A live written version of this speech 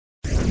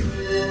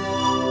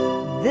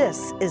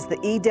This is the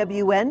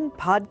EWN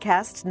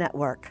Podcast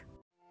Network.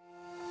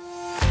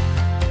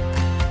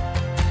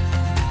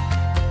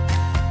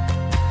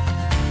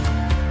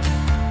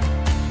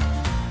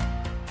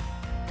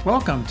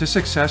 Welcome to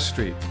Success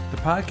Street, the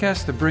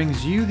podcast that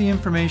brings you the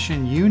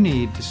information you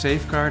need to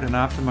safeguard and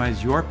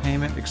optimize your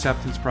payment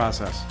acceptance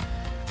process.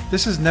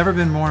 This has never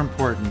been more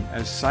important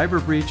as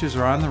cyber breaches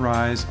are on the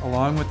rise,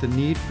 along with the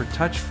need for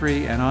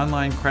touch-free and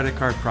online credit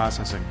card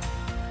processing.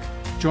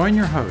 Join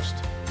your host,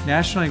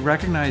 nationally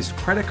recognized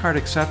credit card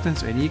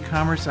acceptance and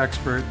e-commerce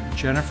expert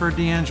Jennifer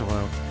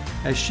D'Angelo,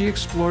 as she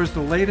explores the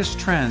latest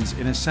trends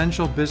in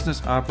essential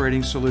business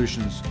operating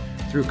solutions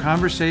through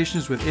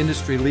conversations with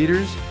industry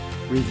leaders,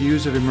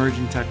 reviews of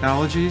emerging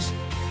technologies,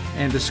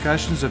 and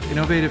discussions of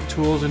innovative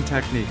tools and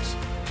techniques.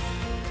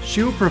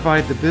 She will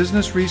provide the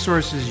business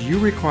resources you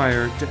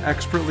require to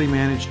expertly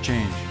manage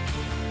change.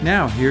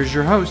 Now, here's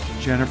your host,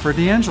 Jennifer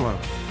D'Angelo.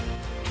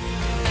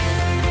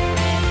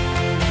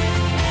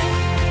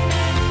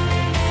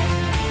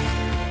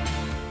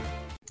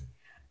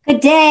 Good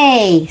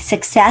day,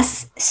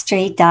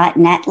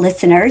 SuccessStreet.net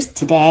listeners.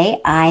 Today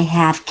I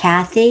have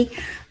Kathi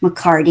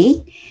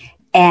McCarty,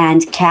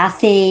 and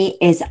Kathi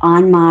is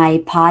on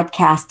my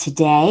podcast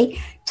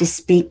today to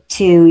speak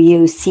to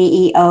you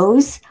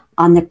CEOs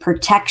on the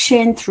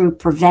protection through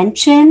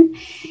prevention,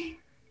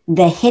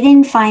 the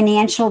hidden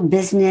financial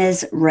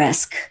business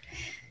risk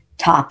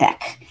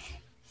topic.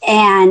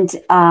 And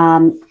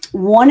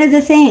one of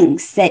the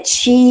things that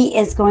she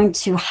is going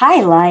to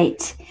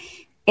highlight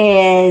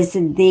is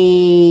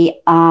the,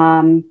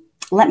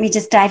 let me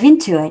just dive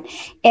into it.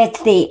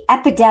 It's the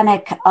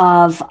epidemic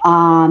of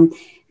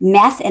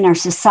meth in our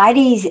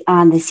society. The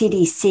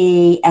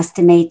CDC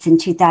estimates in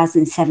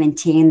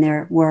 2017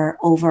 there were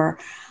over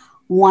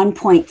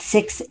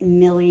 1.6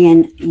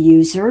 million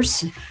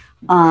users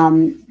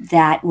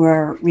that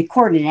were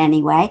recorded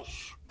anyway.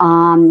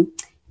 And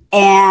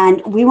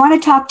we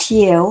want to talk to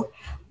you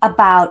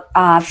about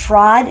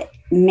fraud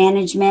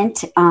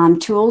management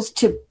tools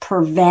to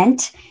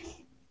prevent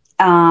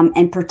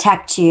and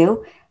protect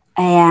you,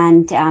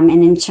 and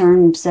in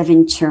terms of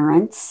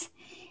insurance,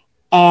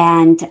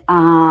 and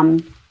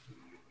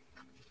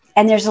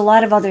there's a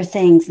lot of other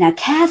things. Now,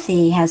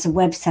 Kathi has a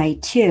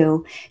website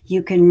too.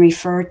 You can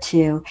refer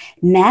to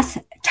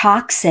Meth,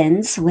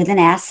 Toxins with an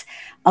S,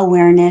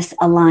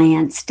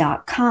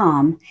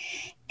 awarenessalliance.com.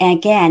 And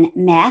again,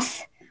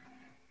 Meth,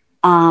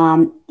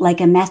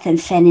 like a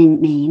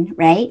methamphetamine,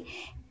 right?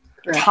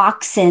 Correct.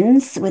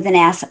 Toxins with an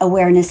S,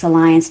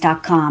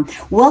 awarenessalliance.com.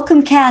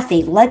 Welcome,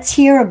 Kathi. Let's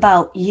hear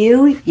about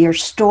you, your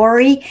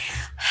story,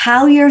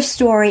 how your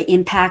story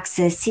impacts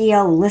the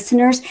CEO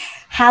listeners,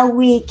 how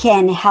we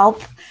can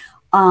help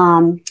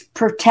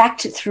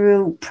protect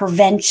through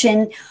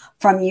prevention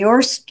from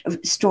your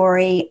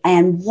story,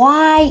 and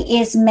why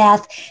is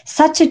meth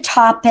such a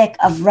topic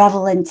of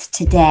relevance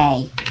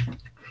today?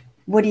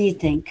 What do you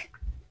think?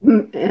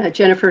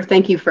 Jennifer,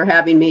 thank you for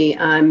having me.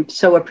 I'm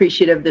so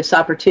appreciative of this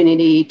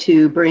opportunity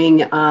to bring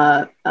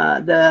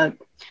the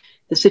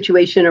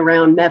situation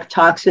around meth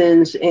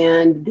toxins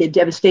and the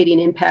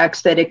devastating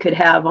impacts that it could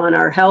have on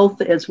our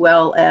health as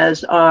well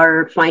as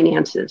our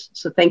finances.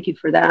 So thank you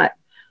for that.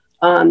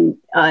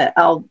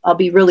 I'll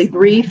be really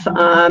brief.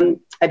 I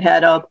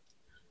had a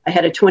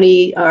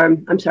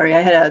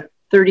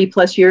 30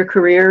 plus year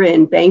career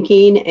in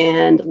banking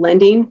and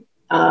lending.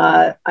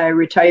 I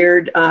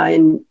retired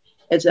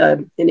as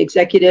an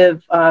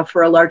executive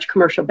for a large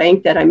commercial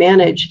bank that I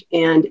managed,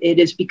 and it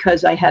is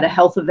because I had a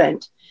health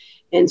event.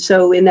 And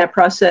so in that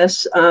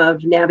process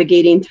of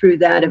navigating through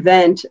that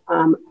event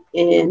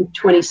in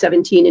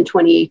 2017 and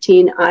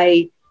 2018,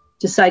 I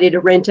decided to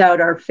rent out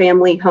our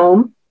family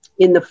home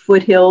in the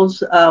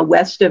foothills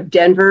west of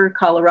Denver,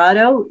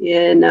 Colorado,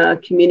 in a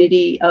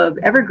community of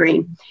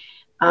Evergreen.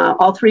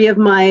 All three of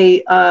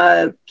my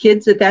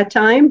kids at that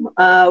time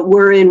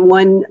were in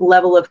one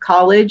level of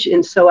college,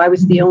 and so I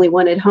was the only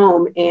one at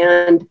home.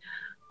 And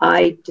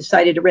I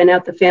decided to rent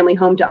out the family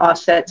home to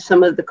offset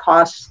some of the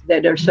costs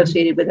that are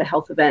associated with a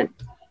health event.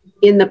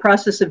 In the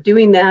process of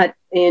doing that,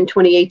 in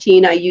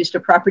 2018, I used a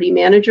property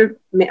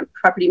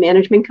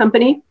management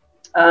company,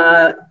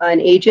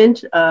 an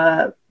agent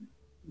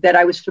that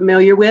I was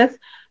familiar with.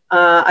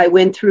 I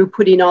went through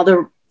putting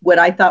what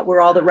I thought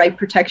were all the right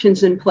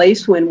protections in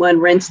place when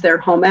one rents their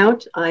home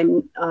out.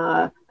 I'm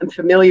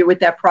familiar with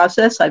that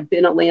process. I've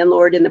been a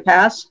landlord in the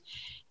past.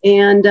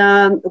 And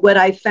what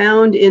I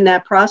found in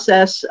that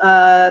process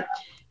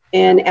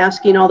and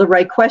asking all the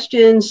right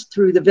questions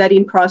through the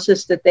vetting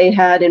process that they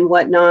had and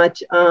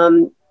whatnot,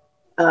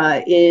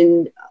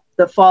 in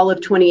the fall of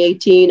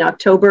 2018,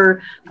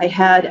 October, I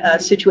had a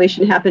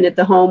situation happen at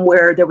the home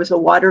where there was a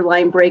water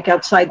line break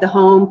outside the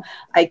home.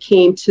 I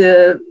came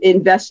to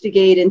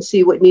investigate and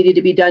see what needed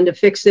to be done to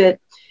fix it.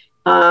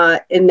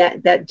 And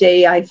that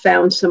day, I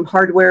found some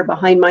hardware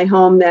behind my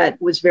home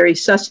that was very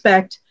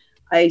suspect.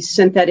 I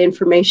sent that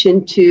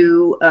information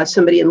to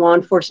somebody in law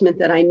enforcement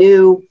that I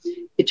knew.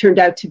 It turned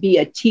out to be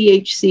a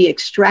THC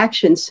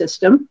extraction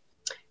system.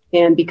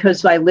 And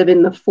because I live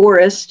in the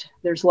forest,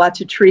 there's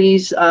lots of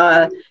trees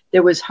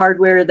There was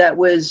hardware that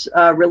was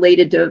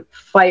related to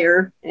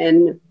fire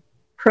and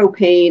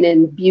propane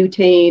and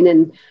butane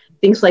and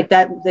things like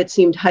that that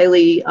seemed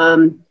highly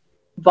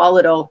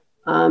volatile.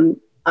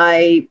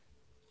 I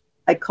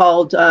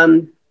called,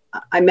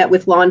 I met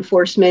with law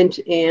enforcement,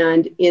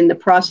 and in the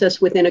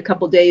process, within a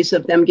couple days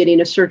of them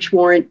getting a search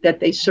warrant that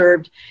they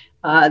served,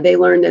 they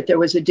learned that there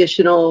was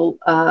additional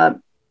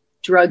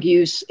drug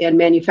use and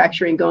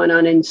manufacturing going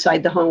on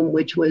inside the home,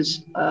 which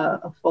was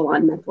a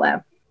full-on meth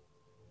lab.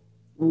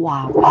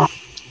 Wow.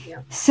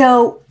 Yeah.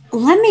 So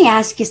let me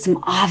ask you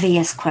some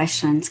obvious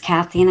questions,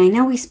 Kathi. And I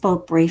know we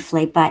spoke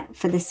briefly, but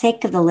for the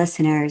sake of the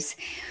listeners,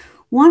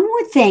 one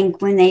would think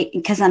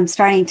because I'm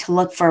starting to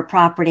look for a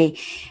property,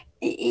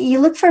 you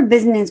look for a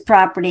business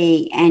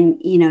property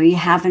and, you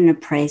have an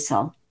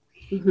appraisal,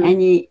 mm-hmm.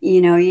 and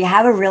you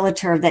have a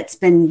realtor that's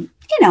been,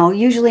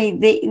 usually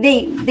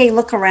they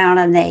look around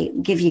and they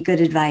give you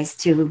good advice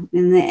too.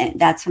 And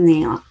that's from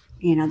the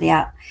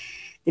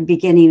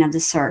beginning of the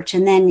search.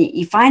 And then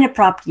you find a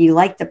property, you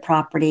like the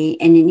property,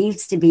 and it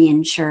needs to be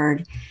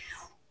insured.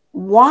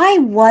 Why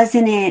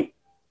wasn't it,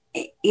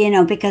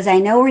 because I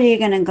know where you're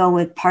going to go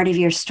with part of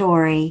your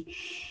story,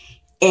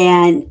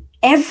 and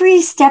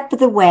every step of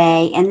the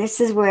way, and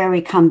this is where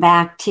we come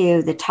back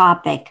to the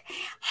topic,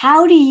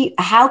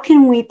 how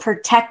can we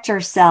protect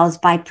ourselves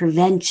by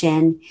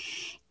prevention?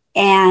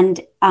 And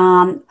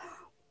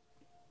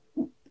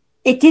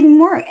it didn't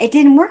work. It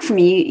didn't work for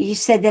me. You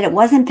said that it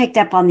wasn't picked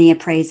up on the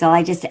appraisal.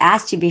 I just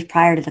asked you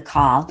prior to the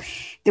call.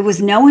 There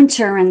was no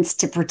insurance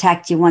to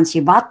protect you once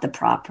you bought the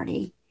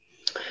property.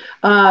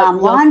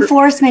 Law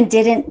enforcement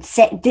didn't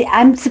say,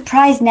 I'm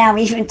surprised now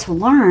even to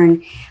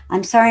learn,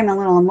 I'm sorry, I'm a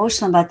little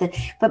emotional about that,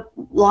 but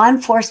law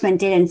enforcement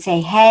didn't say,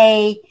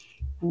 hey,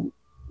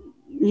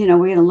 we're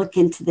going to look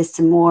into this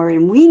some more.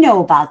 And we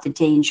know about the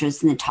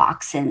dangers and the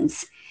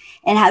toxins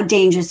and how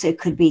dangerous it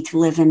could be to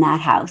live in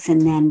that house,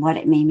 and then what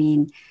it may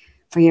mean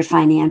for your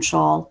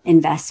financial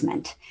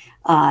investment.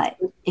 Right.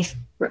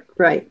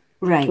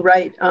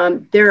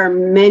 There are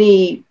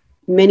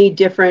many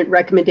different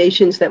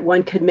recommendations that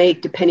one could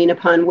make depending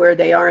upon where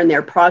they are in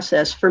their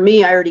process. For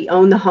me, I already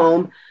own the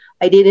home.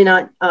 I did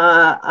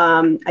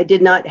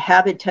not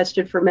have it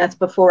tested for meth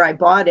before I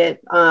bought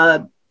it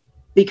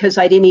because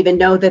I didn't even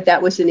know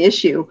that was an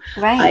issue.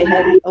 Right. I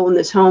had owned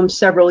this home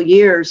several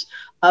years,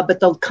 but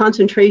the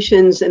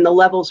concentrations and the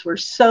levels were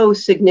so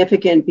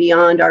significant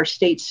beyond our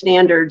state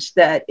standards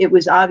that it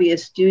was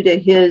obvious due to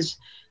his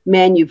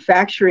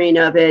manufacturing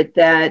of it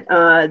that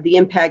the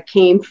impact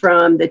came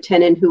from the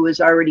tenant who was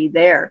already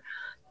there.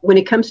 When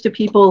it comes to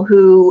people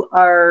who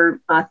are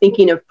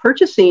thinking of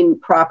purchasing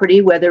property,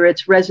 whether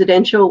it's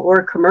residential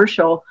or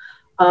commercial,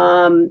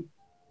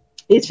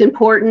 it's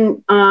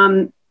important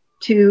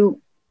to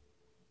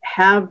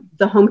have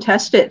the home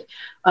tested.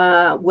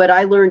 What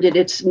I learned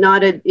it's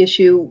not an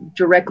issue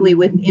directly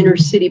with inner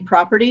city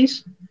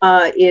properties.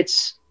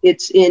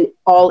 It's in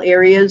all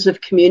areas of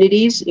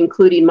communities,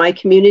 including my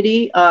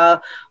community,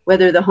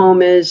 whether the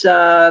home is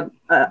a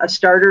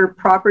starter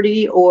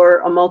property or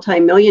a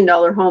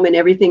multi-million-dollar home and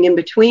everything in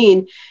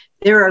between.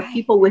 There are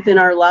people within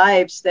our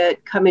lives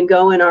that come and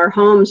go in our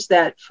homes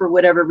that, for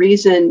whatever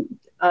reason,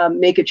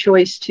 make a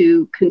choice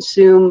to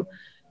consume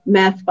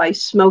meth by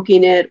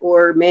smoking it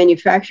or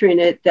manufacturing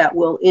it that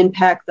will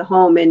impact the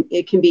home, and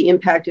it can be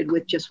impacted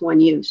with just one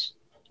use.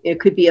 It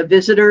could be a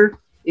visitor.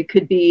 It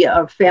could be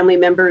a family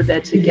member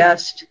that's a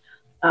guest.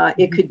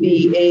 It could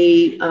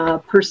be a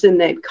person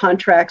that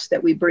contracts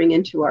that we bring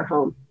into our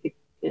home.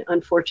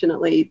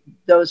 Unfortunately,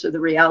 those are the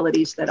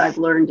realities that I've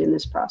learned in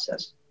this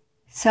process.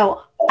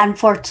 So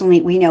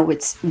unfortunately, we know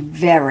it's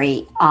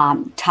very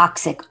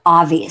toxic,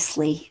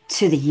 obviously,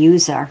 to the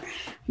user,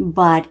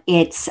 but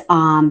it's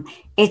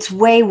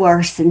way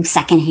worse than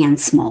secondhand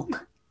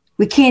smoke.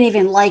 We can't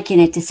even liken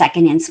it to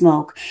secondhand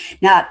smoke,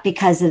 not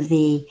because of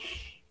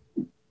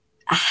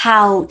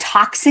how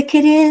toxic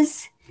it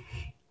is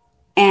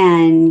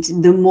and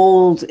the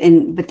mold,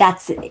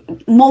 but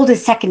mold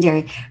is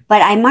secondary.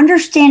 But I'm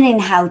understanding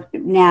how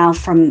now,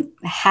 from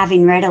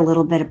having read a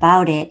little bit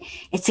about it,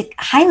 it's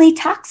highly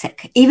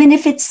toxic, even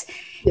if it's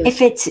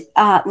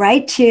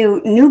right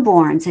to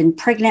newborns and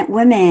pregnant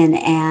women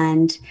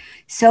and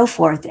so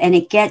forth, and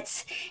it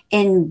gets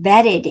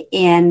embedded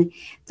in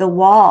the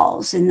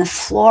walls and the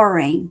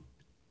flooring.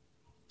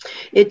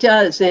 It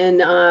does, and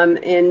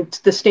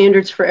the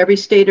standards for every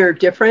state are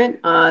different.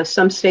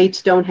 Some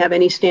states don't have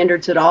any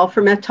standards at all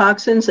for meth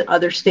toxins.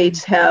 Other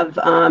states have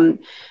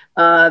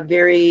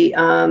very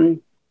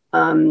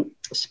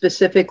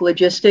specific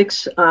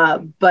logistics.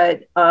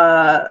 But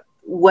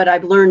what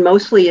I've learned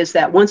mostly is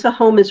that once a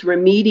home is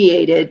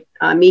remediated,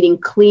 meaning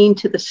clean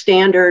to the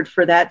standard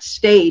for that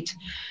state,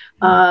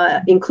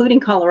 including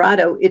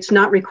Colorado, it's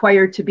not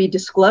required to be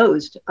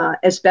disclosed.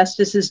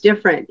 Asbestos is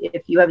different.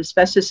 If you have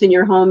asbestos in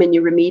your home and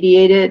you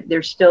remediate it,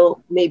 there's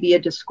still maybe a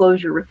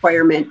disclosure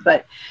requirement,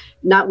 but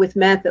not with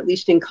meth, at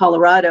least in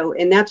Colorado.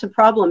 And that's a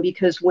problem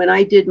because when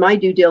I did my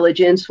due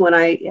diligence, when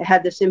I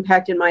had this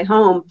impact in my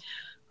home,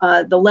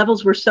 the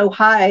levels were so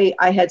high,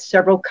 I had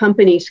several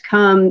companies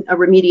come,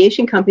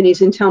 remediation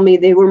companies, and tell me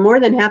they were more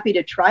than happy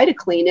to try to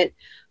clean it,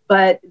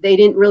 but they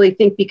didn't really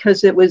think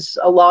because it was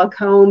a log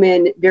home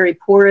and very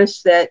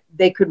porous that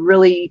they could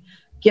really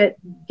get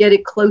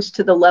it close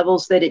to the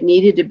levels that it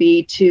needed to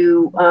be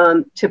to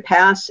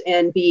pass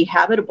and be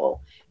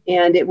habitable.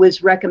 And it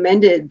was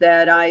recommended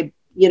that I,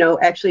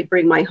 actually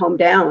bring my home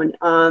down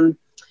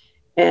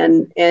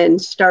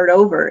and start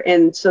over.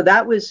 And so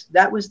that was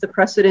the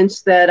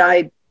precedence that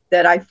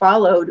I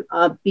followed,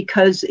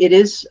 because it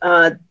is,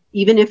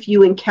 even if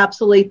you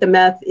encapsulate the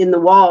meth in the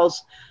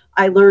walls,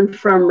 I learned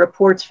from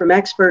reports from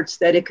experts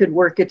that it could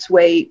work its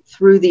way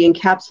through the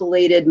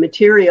encapsulated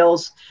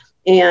materials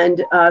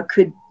and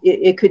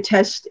it could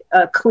test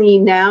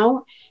clean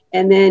now.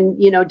 And then,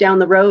 down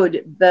the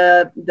road,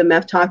 the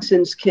meth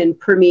toxins can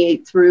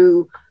permeate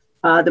through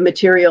the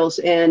materials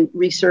and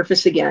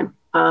resurface again.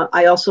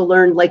 I also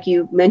learned, like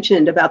you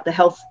mentioned, about the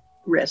health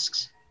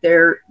risks.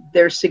 They're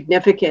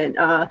significant.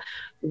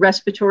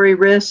 Respiratory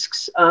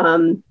risks,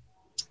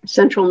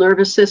 central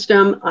nervous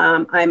system.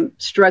 I'm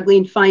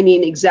struggling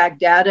finding exact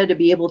data to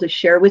be able to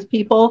share with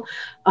people,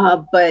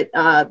 but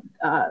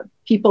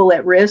people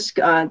at risk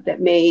that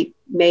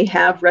may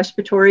have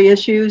respiratory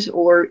issues,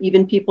 or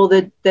even people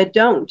that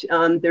don't.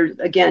 There's,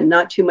 again,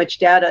 not too much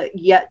data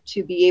yet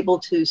to be able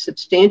to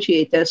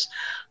substantiate this.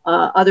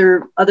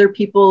 Other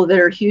people that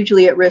are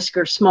hugely at risk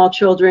are small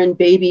children,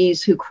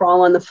 babies who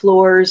crawl on the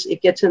floors.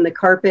 It gets in the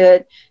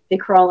carpet, they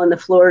crawl on the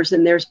floors,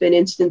 and there's been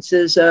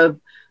instances of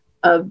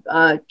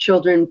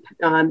children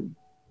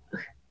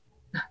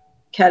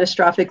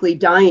catastrophically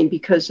dying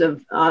because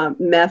of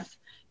meth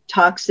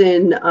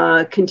toxin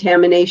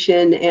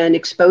contamination and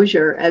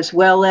exposure, as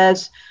well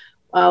as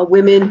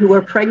women who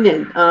are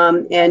pregnant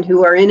and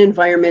who are in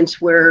environments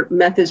where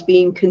meth is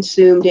being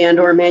consumed and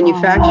or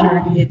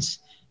manufactured. It's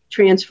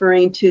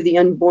transferring to the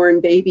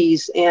unborn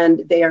babies,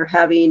 and they are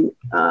having,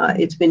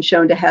 it's been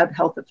shown to have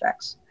health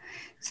effects.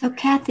 So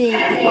Kathi,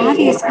 the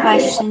obvious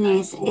question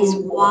is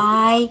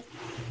why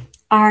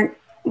aren't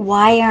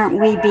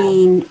we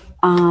being,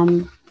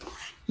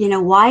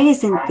 why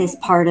isn't this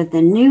part of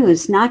the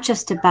news, not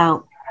just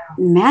about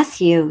meth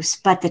use,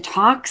 but the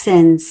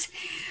toxins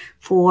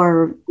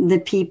for the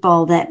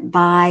people that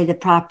buy the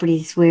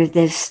properties where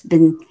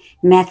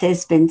meth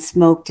has been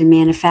smoked and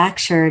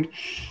manufactured?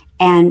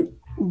 And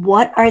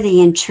what are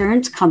the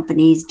insurance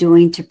companies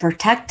doing to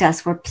protect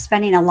us? We're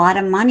spending a lot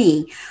of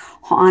money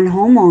on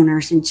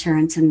homeowners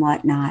insurance and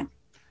whatnot.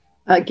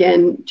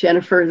 Again,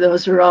 Jennifer,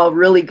 those are all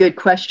really good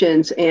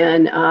questions.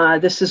 And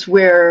this is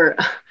where,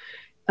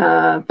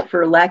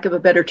 for lack of a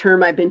better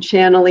term, I've been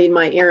channeling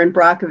my Erin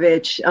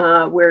Brockovich,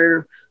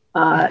 where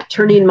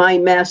turning my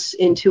mess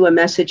into a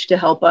message to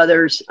help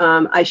others.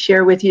 I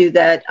share with you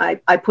that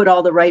I put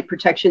all the right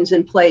protections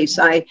in place.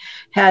 I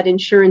had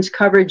insurance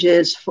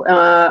coverages,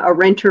 a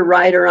renter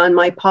rider on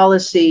my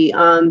policy.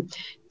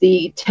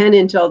 The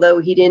tenant, although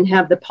he didn't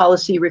have the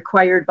policy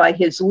required by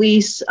his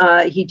lease,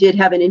 he did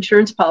have an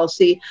insurance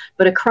policy,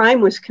 but a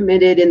crime was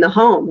committed in the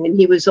home and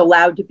he was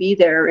allowed to be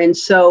there. And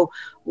so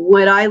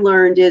what I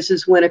learned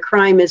is when a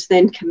crime is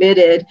then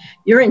committed,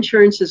 your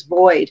insurance is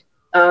void.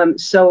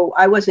 So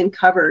I wasn't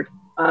covered.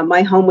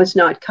 My home was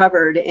not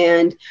covered.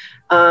 And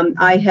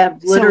I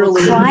have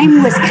literally... So a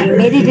crime was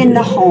committed in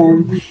the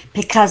home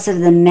because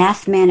of the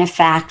meth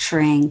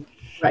manufacturing,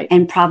 right,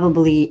 and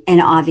probably an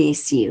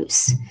obvious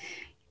use.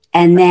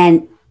 And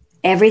then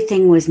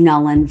everything was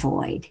null and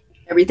void.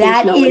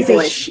 That is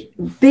a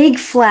big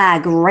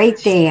flag right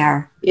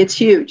there. It's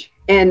huge.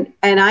 And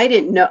I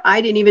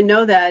didn't even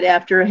know that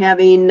after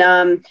having...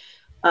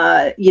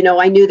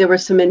 I knew there were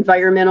some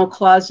environmental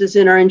clauses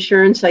in our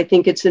insurance. I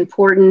think it's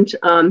important.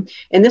 And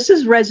this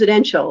is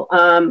residential.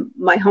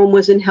 My home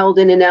wasn't held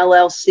in an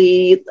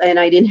LLC and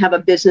I didn't have a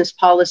business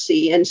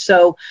policy. And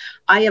so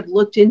I have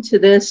looked into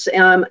this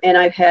and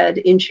I've had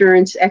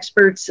insurance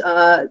experts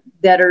that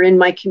are in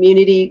my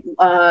community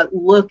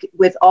look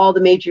with all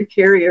the major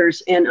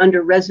carriers, and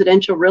under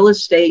residential real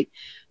estate,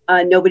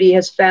 nobody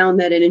has found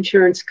that an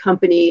insurance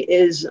company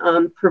is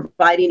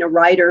providing a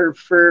rider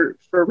for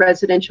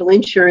residential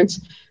insurance.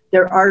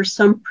 There are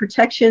some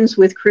protections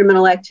with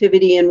criminal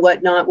activity and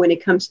whatnot when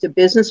it comes to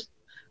business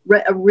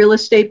real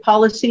estate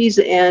policies.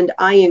 And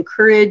I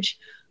encourage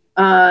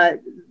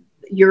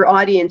your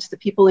audience, the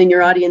people in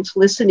your audience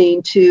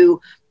listening, to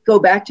go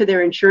back to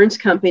their insurance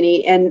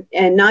company and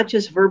not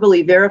just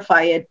verbally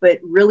verify it, but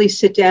really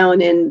sit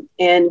down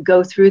and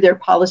go through their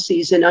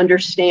policies and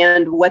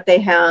understand what they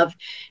have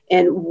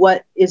and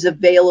what is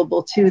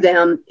available to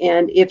them.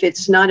 And if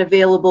it's not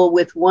available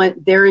with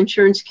their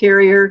insurance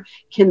carrier,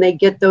 can they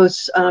get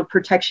those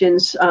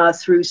protections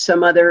through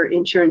some other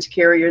insurance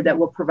carrier that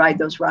will provide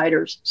those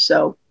riders?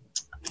 So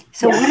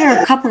what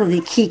are a couple of the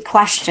key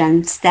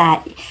questions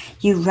that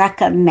you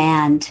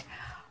recommend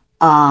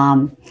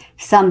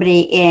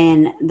somebody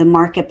in the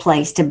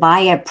marketplace to buy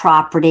a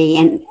property?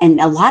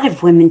 And a lot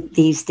of women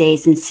these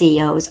days and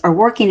CEOs are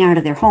working out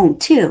of their home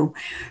too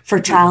for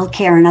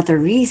childcare and other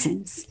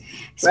reasons,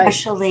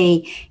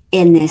 especially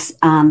in this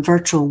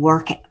virtual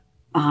work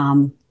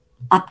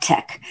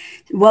uptick.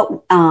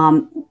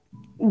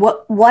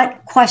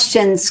 What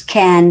questions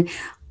can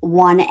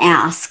one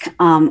ask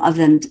of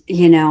them,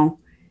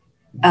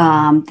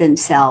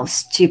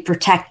 themselves to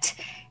protect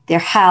their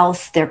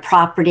health, their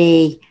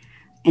property,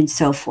 and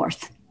so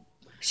forth?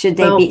 Should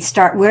they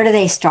start? Where do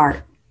they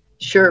start?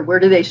 Sure. Where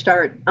do they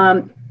start?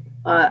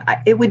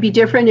 It would be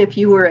different if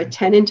you were a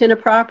tenant in a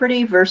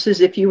property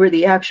versus if you were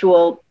the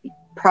actual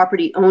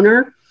property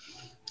owner.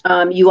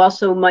 You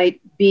also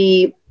might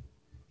be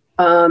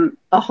a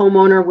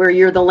homeowner where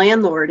you're the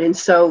landlord. And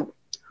so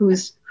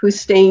who's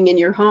staying in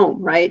your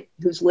home, right?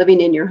 Who's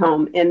living in your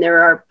home? And there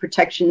are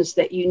protections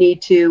that you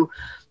need to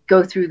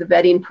go through the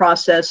vetting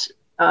process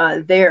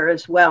there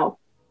as well.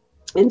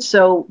 And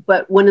so,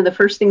 but one of the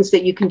first things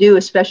that you can do,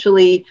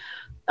 especially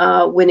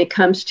when it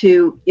comes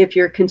to if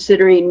you're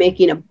considering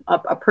making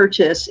a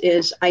purchase,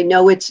 is I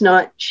know it's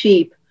not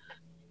cheap,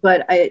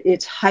 but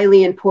it's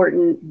highly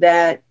important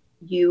that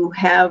you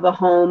have a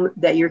home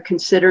that you're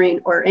considering,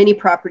 or any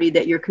property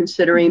that you're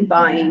considering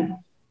buying,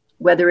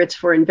 whether it's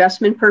for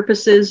investment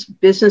purposes,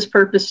 business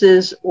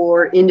purposes,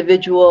 or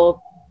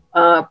individual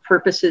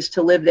purposes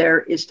to live there,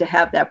 is to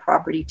have that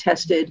property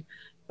tested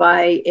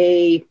by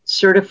a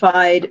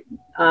certified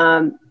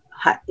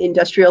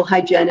industrial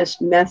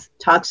hygienist, meth,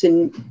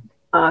 toxin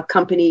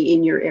company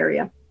in your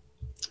area.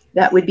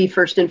 That would be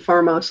first and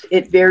foremost.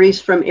 It varies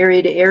from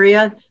area to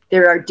area.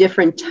 There are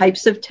different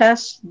types of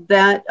tests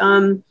that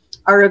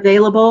are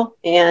available,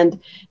 and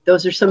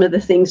those are some of the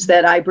things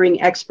that I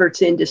bring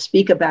experts in to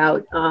speak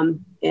about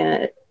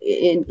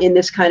in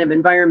this kind of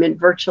environment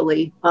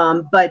virtually.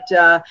 But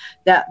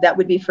that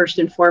would be first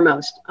and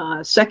foremost.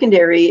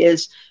 Secondary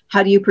is,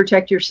 how do you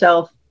protect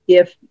yourself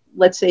if,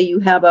 let's say, you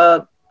have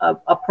a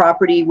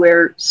property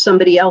where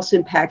somebody else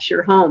impacts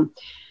your home?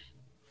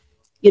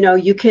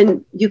 You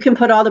can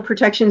put all the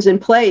protections in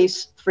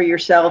place for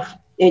yourself,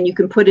 and you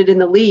can put it in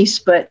the lease,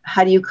 but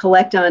how do you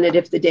collect on it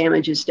if the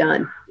damage is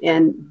done?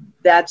 And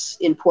that's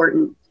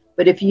important.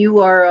 But if you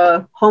are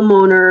a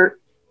homeowner,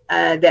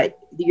 that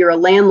you're a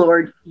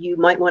landlord, you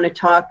might want to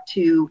talk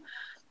to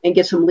and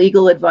get some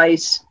legal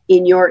advice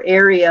in your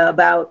area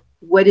about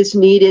what is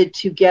needed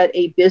to get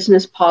a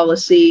business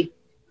policy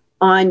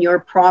on your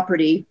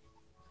property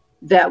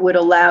that would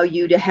allow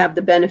you to have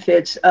the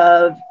benefits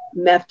of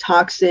meth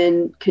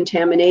toxin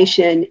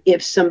contamination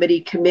if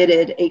somebody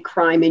committed a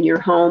crime in your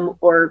home,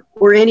 or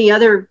any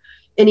other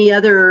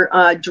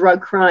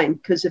drug crime.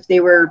 Because if they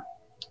were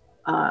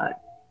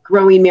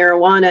growing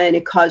marijuana and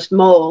it caused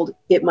mold,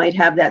 it might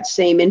have that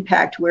same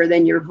impact, where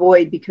then you're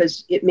void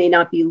because it may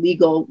not be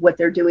legal what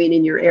they're doing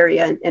in your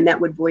area, and that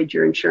would void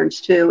your insurance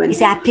too. And is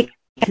that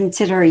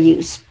consider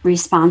you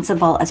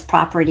responsible as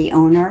property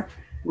owner?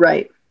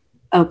 Right.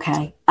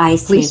 Okay, I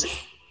see.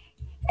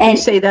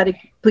 Please say that.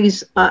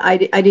 Please, I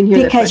didn't hear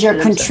that. Because you're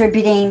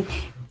contributing.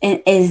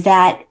 Is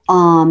that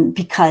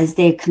because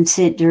they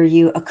consider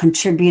you a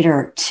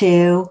contributor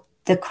to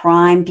the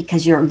crime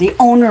because you're the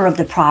owner of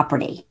the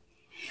property?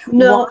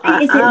 No.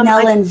 Why is it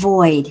null and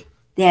void?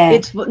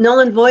 It's null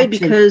and void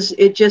because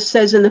it just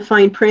says in the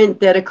fine print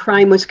that a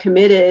crime was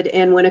committed,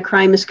 and when a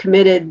crime is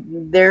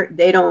committed,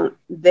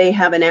 they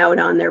have an out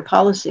on their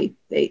policy.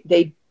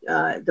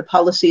 The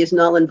policy is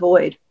null and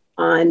void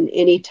on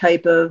any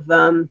type of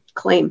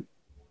claim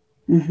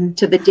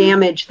to the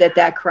damage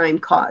that crime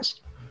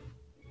caused.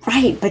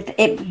 Right,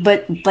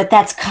 but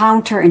that's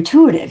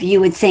counterintuitive. You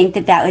would think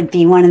that would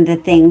be one of the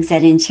things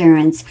that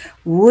insurance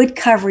would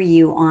cover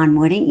you on,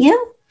 wouldn't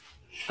you?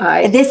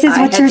 This is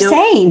what you're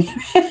saying.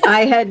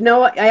 I had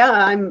no.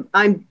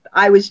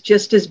 I was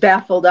just as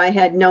baffled. I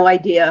had no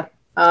idea.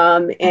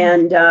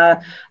 And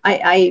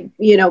I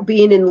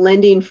being in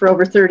lending for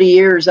over 30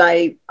 years,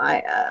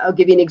 I'll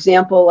give you an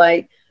example.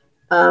 I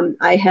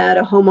had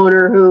a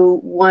homeowner who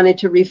wanted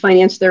to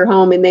refinance their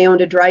home, and they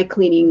owned a dry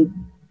cleaning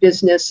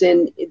business,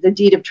 and the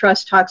deed of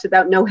trust talks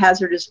about no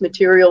hazardous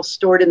materials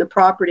stored in the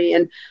property.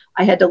 And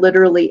I had to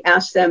literally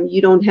ask them,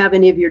 you don't have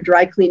any of your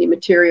dry cleaning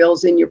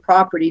materials in your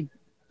property,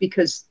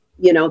 because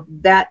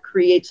that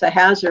creates a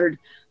hazard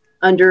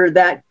under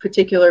that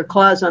particular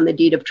clause on the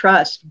deed of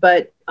trust.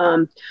 But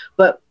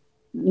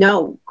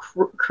no,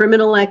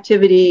 criminal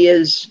activity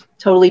is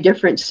totally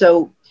different.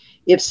 So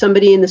if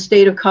somebody in the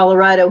state of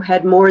Colorado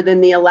had more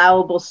than the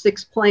allowable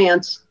 6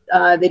 plants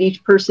that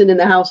each person in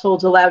the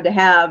household's allowed to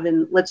have,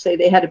 and let's say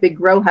they had a big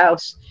grow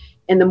house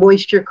and the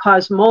moisture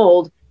caused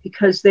mold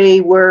because they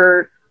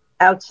were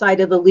outside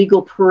of the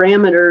legal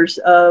parameters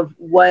of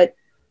what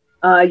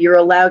you're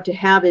allowed to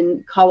have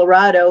in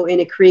Colorado, and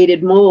it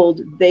created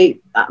mold,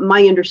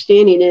 my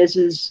understanding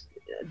is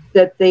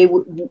that they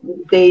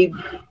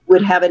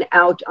would have an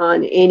out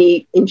on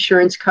any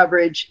insurance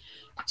coverage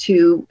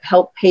to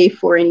help pay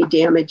for any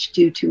damage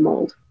due to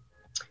mold.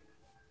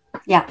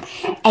 Yeah.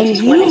 And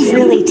you've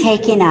really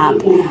taken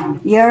up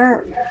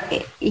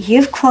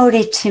you've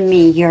quoted to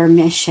me your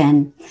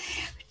mission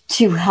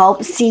to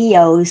help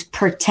CEOs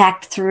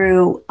protect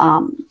through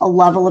a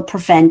level of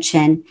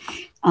prevention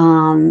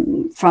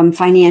from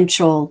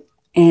financial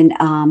and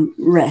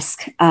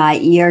risk.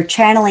 You're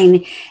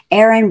channeling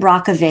Erin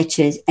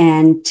Brockovich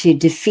and to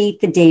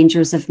defeat the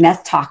dangers of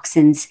meth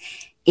toxins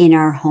in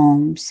our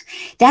homes.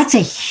 That's a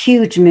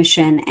huge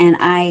mission. And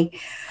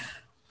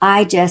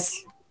I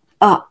just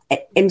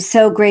am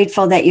so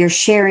grateful that you're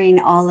sharing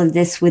all of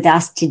this with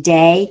us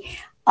today.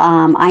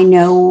 I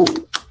know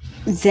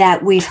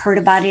that we've heard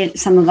about it.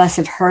 Some of us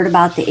have heard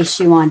about the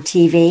issue on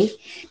TV.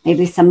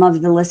 Maybe some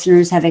of the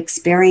listeners have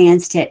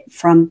experienced it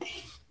from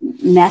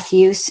meth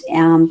use,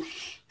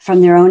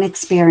 from their own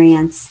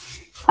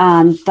experience.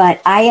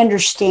 But I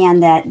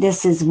understand that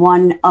this is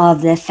one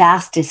of the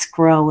fastest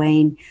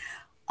growing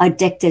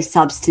addictive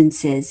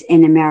substances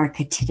in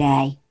America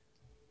today.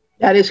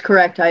 That is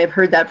correct. I have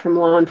heard that from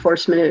law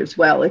enforcement as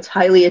well. It's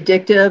highly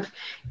addictive.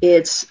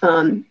 It's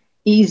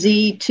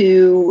easy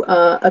to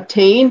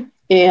obtain.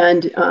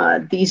 And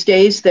these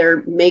days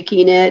they're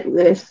making it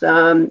with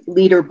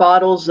liter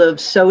bottles of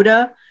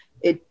soda.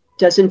 It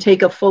doesn't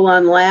take a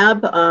full-on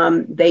lab.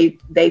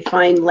 They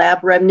find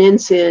lab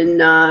remnants in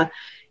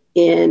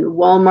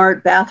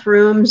Walmart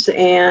bathrooms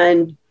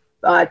and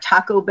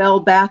Taco Bell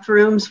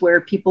bathrooms where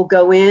people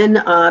go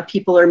in.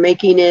 People are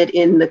making it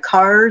in their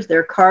cars,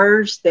 their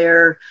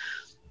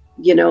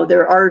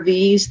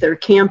RVs, their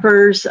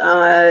campers,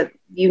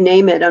 you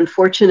name it.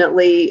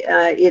 Unfortunately,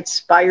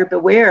 it's buyer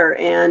beware,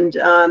 and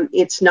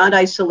it's not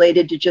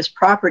isolated to just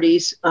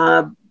properties,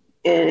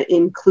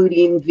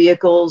 including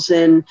vehicles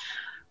and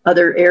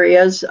other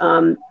areas,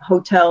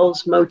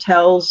 hotels,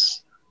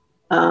 motels,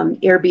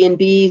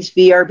 Airbnbs,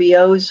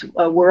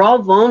 VRBOs. We're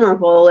all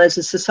vulnerable as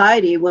a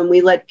society when we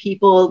let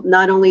people,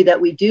 not only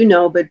that we do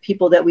know, but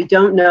people that we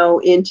don't know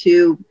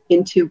into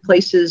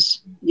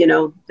places,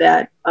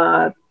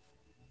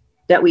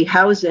 that we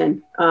house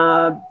in,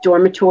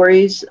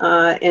 dormitories.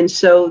 And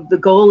so the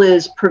goal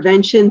is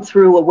prevention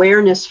through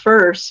awareness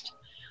first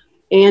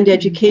and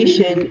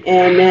education.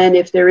 And then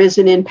if there is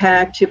an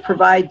impact, to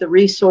provide the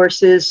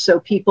resources so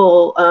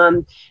people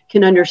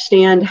can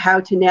understand how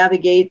to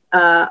navigate.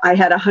 I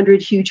had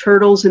 100 huge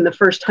hurdles in the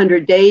first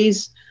 100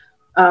 days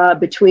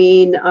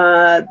between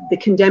the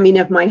condemning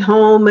of my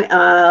home,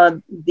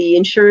 the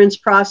insurance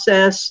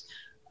process,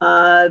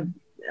 the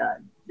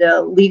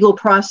legal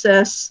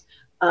process,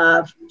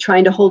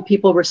 trying to hold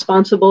people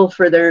responsible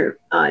for their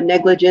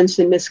negligence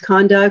and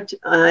misconduct,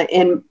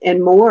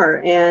 and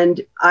more.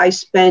 And I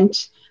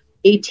spent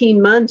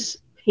 18 months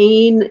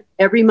paying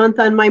every month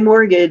on my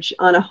mortgage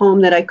on a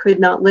home that I could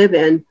not live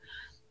in.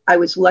 I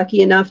was lucky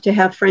enough to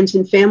have friends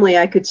and family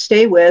I could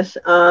stay with,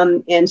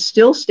 and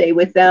still stay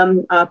with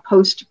them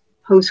post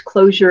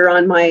closure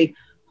on my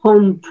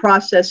home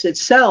process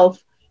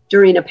itself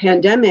during a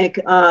pandemic.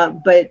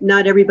 But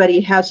not everybody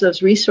has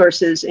those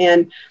resources.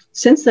 And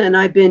since then,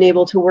 I've been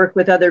able to work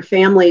with other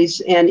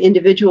families and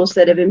individuals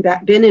that have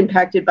been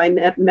impacted by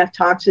meth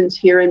toxins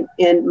here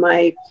in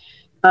my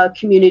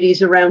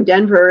communities around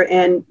Denver.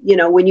 And,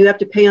 when you have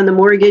to pay on the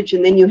mortgage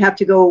and then you have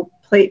to go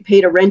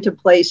pay to rent a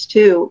place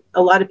too,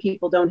 a lot of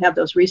people don't have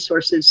those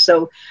resources.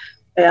 So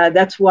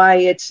that's why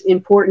it's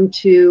important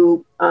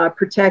to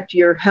protect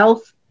your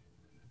health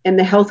and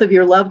the health of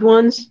your loved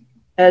ones,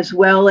 as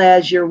well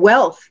as your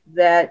wealth,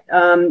 that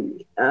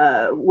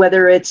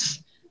whether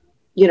it's,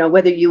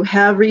 whether you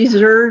have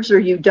reserves or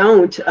you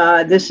don't,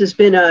 this has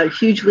been a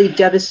hugely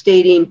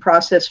devastating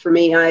process for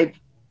me.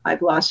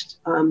 I've lost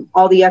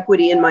all the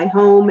equity in my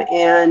home,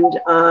 and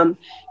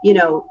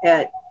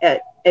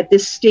at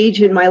this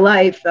stage in my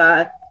life,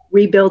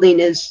 rebuilding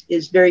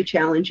is very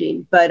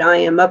challenging. But I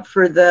am up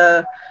for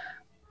the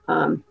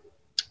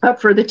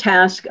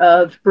task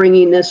of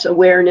bringing this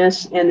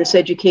awareness and this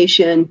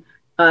education.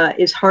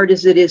 As hard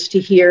as it is to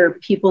hear,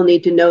 people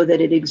need to know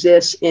that it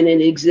exists, and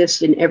it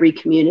exists in every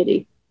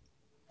community.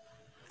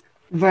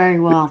 Very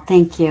well,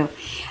 thank you.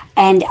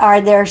 And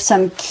are there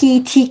some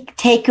key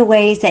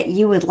takeaways that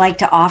you would like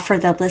to offer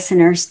the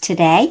listeners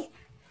today?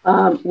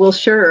 Well,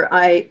 sure.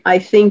 I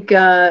think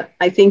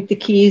the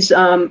keys,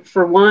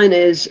 for one,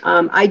 is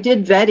I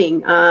did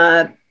vetting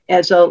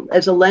as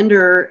a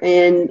lender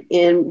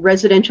in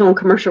residential and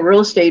commercial real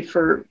estate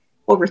for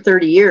over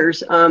 30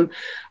 years.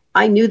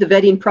 I knew the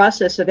vetting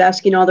process of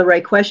asking all the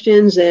right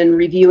questions and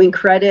reviewing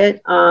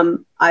credit.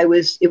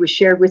 It was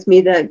shared with me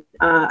that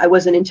I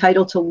wasn't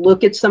entitled to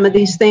look at some of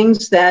these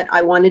things that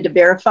I wanted to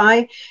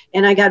verify,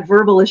 and I got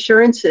verbal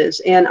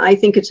assurances. And I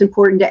think it's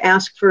important to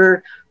ask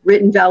for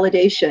written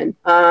validation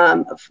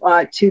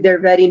to their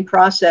vetting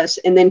process,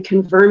 and then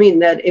confirming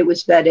that it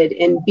was vetted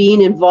and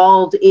being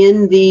involved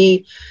in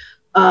the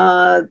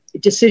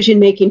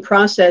decision-making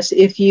process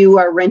if you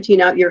are renting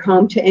out your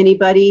home to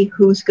anybody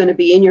who's going to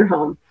be in your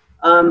home.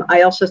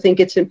 I also think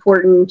it's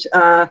important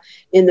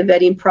in the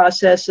vetting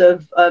process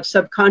of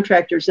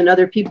subcontractors and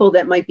other people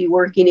that might be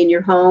working in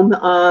your home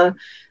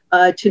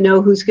to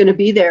know who's going to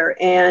be there,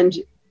 and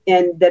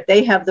that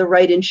they have the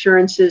right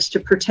insurances to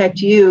protect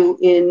you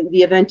in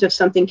the event of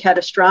something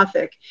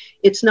catastrophic.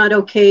 It's not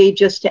okay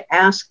just to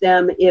ask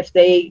them if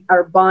they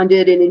are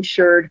bonded and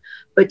insured,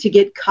 but to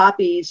get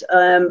copies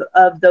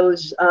of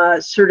those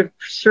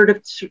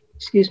certificates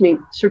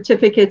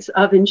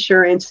of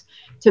insurance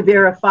to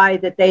verify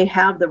that they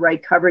have the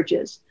right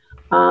coverages.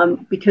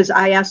 Because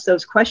I asked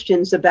those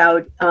questions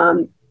about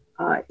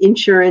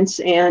insurance,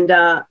 and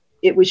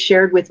it was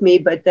shared with me,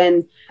 but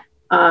then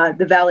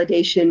the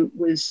validation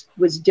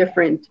was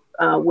different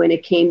when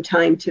it came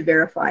time to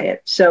verify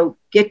it. So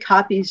get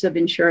copies of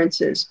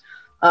insurances,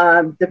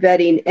 the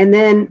vetting, and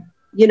then,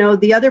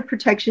 the other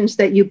protections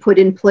that you put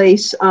in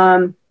place.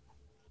 I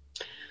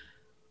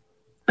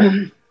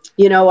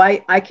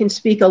can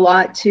speak a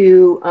lot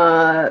to,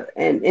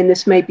 and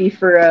this might be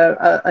for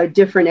a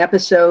different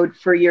episode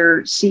for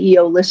your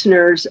CEO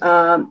listeners,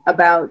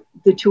 about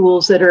the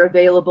tools that are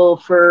available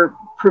for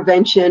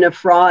prevention of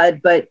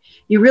fraud, but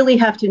you really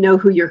have to know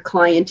who your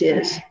client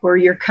is or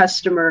your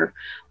customer.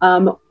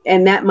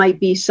 And that might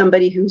be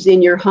somebody who's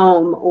in your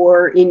home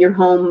or in your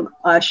home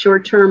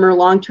short-term or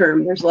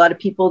long-term. There's a lot of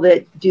people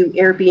that do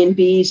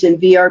Airbnbs and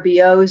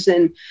VRBOs,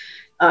 and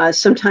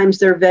sometimes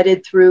they're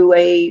vetted through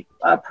a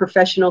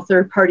professional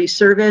third-party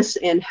service.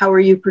 And how are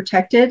you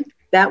protected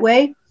that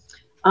way?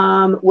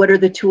 What are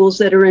the tools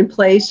that are in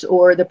place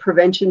or the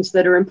preventions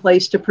that are in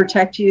place to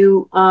protect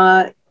you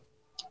for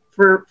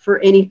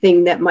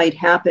anything that might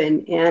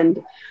happen?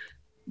 And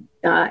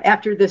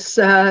after this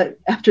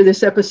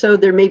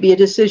episode, there may be a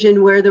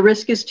decision where the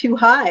risk is too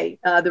high,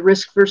 the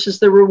risk versus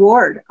the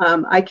reward.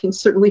 I can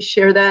certainly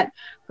share that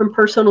from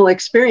personal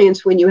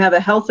experience. When you have a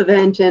health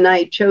event and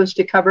I chose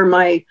to cover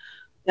my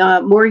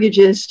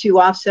mortgages to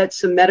offset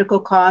some medical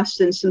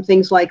costs and some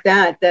things like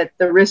that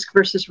the risk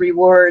versus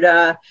reward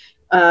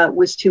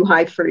was too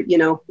high for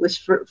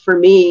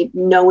me,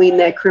 knowing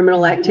that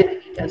criminal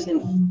activity is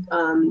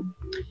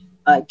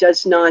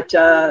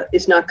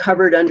not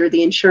covered under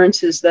the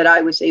insurances that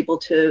I was able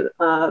to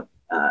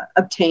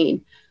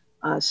obtain.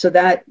 So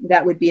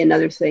that would be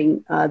another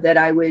thing that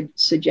I would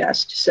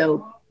suggest.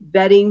 So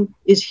vetting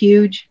is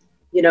huge.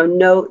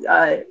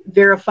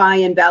 Verify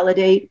and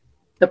validate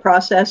the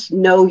process.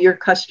 Know your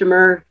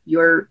customer,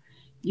 your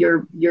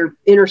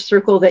inner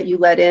circle that you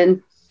let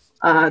in.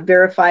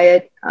 Verify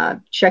it.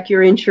 Check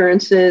your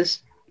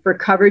insurances for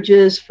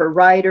coverages, for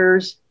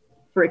riders,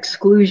 for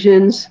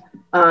exclusions,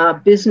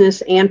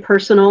 business and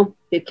personal.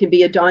 It can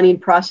be a daunting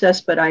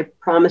process, but I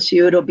promise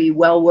you it'll be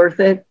well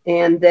worth it.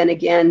 And then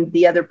again,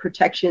 the other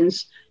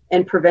protections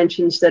and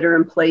preventions that are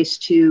in place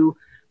to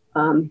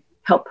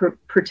help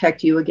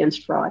protect you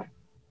against fraud.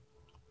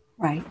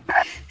 Right.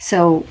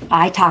 So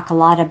I talk a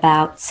lot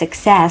about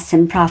success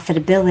and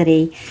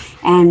profitability,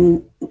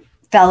 and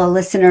fellow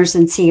listeners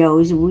and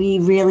CEOs, we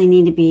really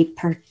need to be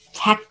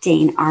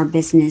protecting our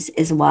business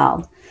as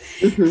well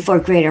for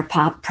greater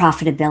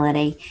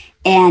profitability.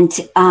 And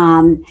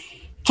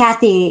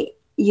Kathi,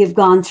 you've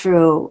gone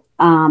through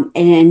an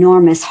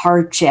enormous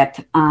hardship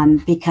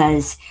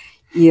because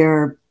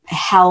your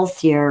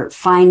health, your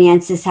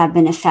finances have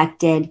been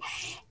affected.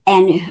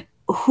 And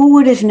who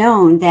would have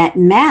known that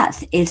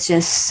meth is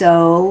just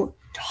so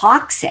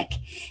toxic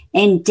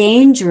and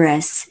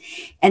dangerous?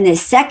 And the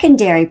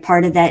secondary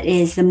part of that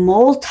is the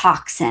mold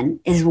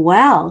toxin as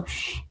well.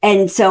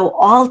 And so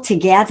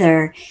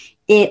altogether,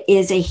 it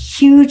is a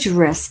huge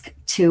risk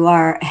to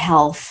our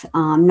health,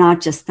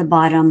 not just the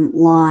bottom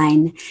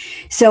line.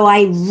 So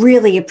I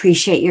really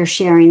appreciate your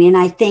sharing. And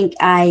I think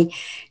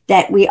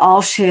that we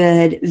all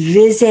should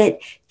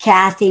visit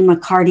Kathi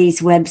McCarty's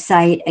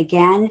website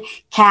again.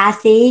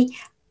 Kathi,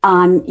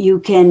 you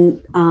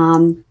can,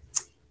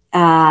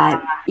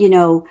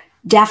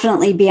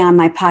 definitely be on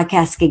my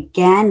podcast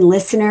again.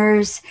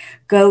 Listeners,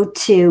 go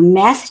to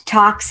Meth,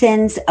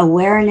 Toxins,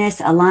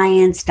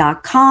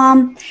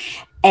 awarenessalliance.com.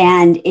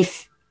 And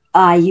if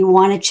you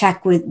want to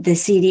check with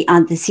the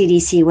on the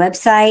CDC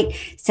website,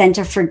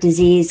 Center for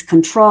Disease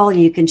Control,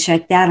 you can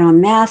check that on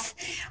meth.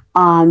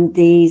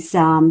 This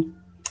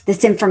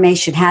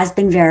information has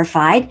been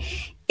verified.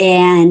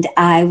 And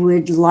I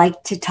would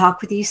like to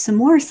talk with you some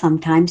more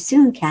sometime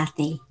soon,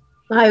 Kathi.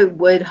 I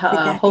would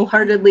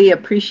wholeheartedly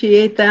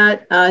appreciate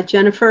that,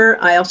 Jennifer.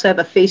 I also have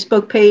a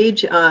Facebook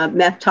page,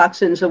 Meth,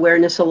 Toxins,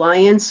 Awareness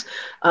Alliance.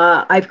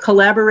 I've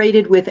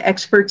collaborated with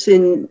experts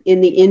in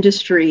the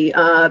industry,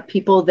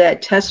 people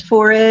that test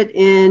for it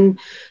in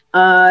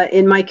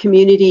my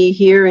community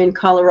here in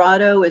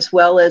Colorado, as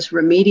well as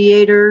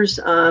remediators.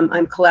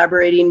 I'm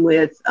collaborating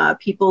with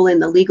people in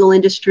the legal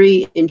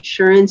industry,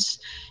 insurance,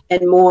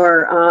 and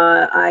more.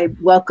 I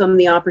welcome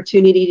the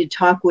opportunity to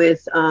talk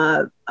with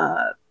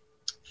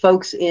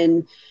folks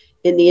in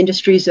the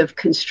industries of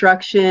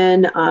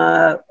construction,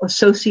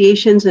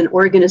 associations and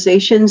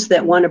organizations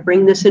that want to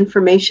bring this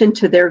information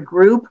to their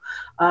group.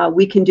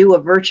 We can do a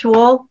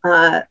virtual,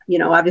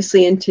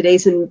 obviously in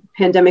today's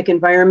pandemic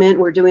environment,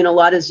 we're doing a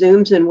lot of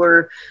Zooms, and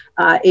we're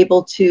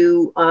able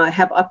to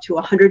have up to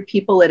 100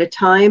 people at a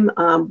time.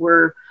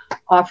 We're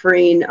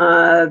offering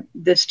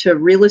this to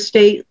real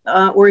estate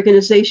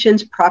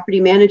organizations,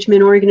 property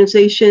management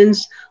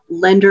organizations,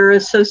 lender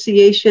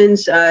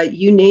associations,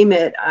 you name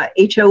it,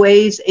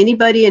 HOAs,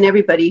 anybody and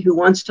everybody who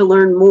wants to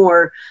learn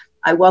more.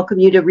 I welcome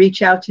you to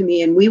reach out to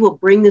me, and we will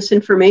bring this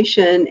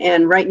information.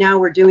 And right now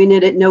we're doing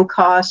it at no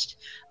cost,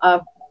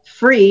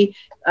 free,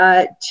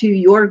 to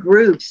your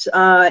groups,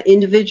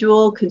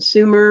 individual,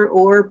 consumer,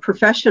 or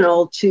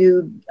professional,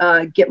 to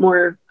get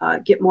more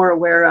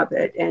aware of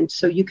it, and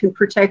so you can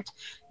protect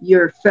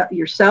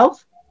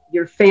yourself,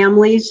 your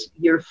families,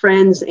 your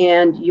friends,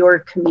 and your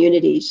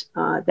communities.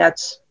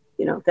 That's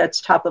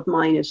top of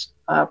mind, is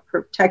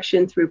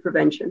protection through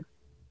prevention.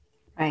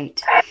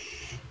 Right.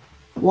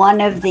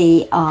 One of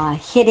the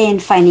hidden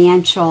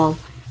financial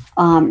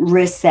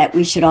risks that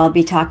we should all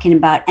be talking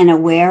about and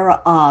aware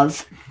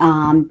of,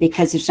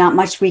 because there's not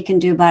much we can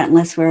do about it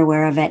unless we're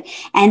aware of it.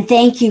 And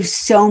thank you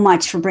so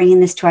much for bringing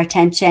this to our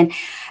attention.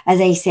 As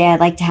I say, I'd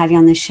like to have you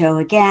on the show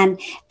again,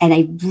 and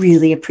I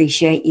really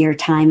appreciate your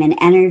time and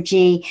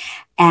energy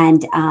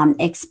and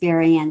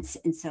experience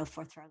and so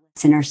forth for our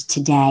listeners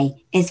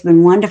today. It's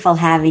been wonderful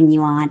having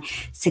you on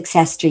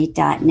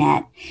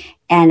successstreet.net,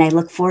 and I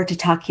look forward to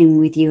talking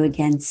with you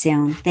again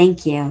soon.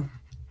 Thank you.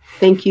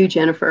 Thank you,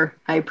 Jennifer.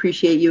 I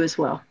appreciate you as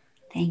well.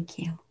 Thank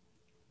you.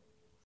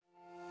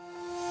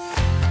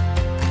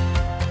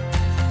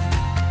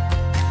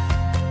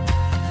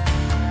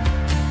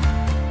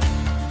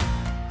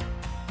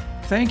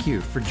 Thank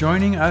you for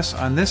joining us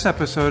on this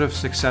episode of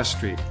Success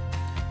Street.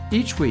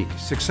 Each week,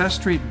 Success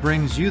Street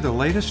brings you the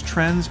latest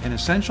trends in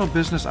essential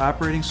business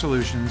operating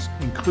solutions,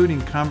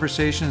 including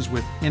conversations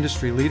with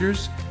industry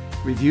leaders,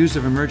 reviews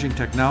of emerging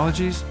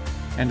technologies,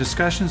 and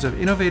discussions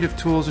of innovative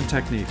tools and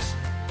techniques.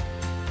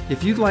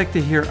 If you'd like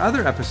to hear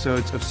other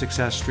episodes of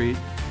Success Street,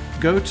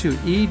 go to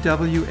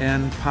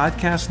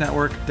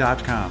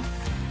ewnpodcastnetwork.com.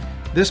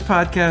 This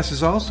podcast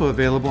is also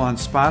available on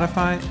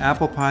Spotify,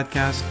 Apple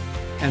Podcasts,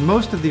 and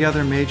most of the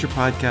other major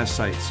podcast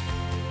sites.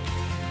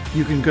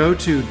 You can go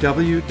to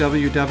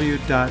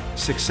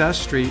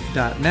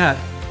www.successstreet.net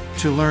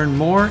to learn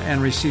more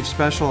and receive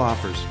special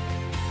offers.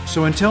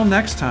 So until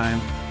next time,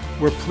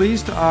 we're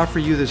pleased to offer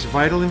you this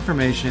vital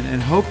information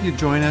and hope you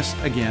join us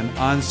again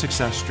on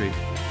Success Street.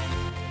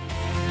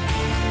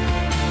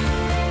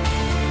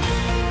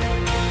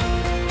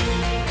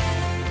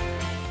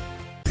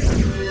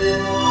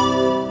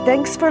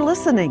 Thanks for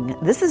listening.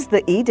 This is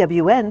the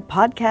EWN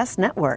Podcast Network.